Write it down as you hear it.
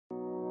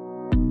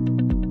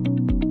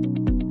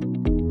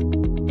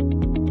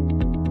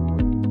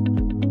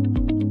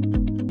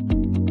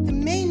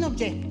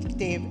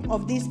objective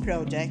of this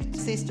project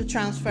is to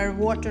transfer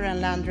water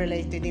and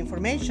land-related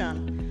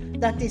information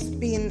that is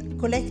being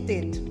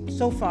collected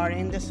so far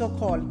in the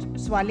so-called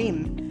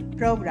SWALIM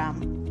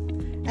program.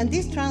 And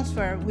this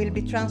transfer will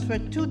be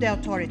transferred to the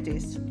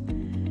authorities.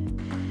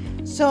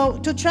 So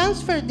to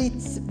transfer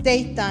this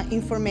data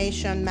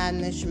information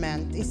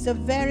management is a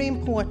very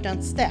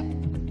important step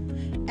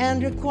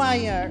and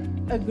require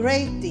a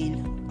great deal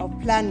of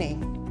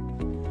planning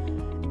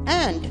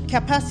and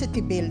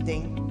capacity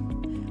building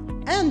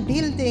and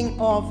building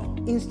of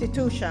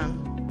institutions.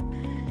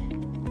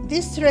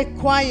 This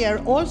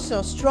requires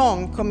also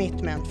strong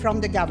commitment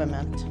from the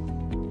government,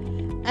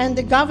 and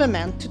the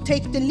government to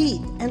take the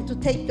lead and to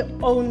take the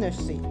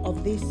ownership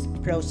of this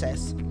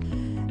process.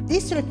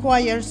 This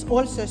requires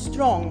also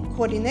strong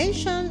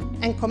coordination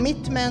and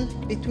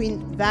commitment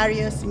between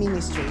various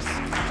ministries.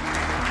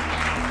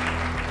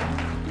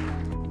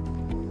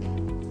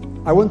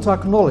 I want to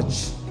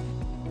acknowledge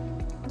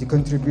the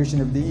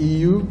contribution of the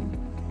EU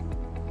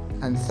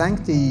and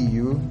thank the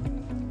EU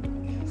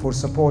for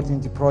supporting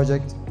the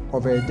project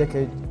over a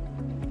decade,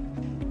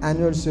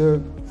 and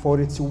also for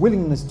its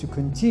willingness to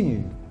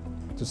continue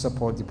to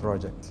support the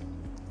project.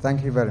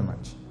 Thank you very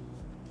much.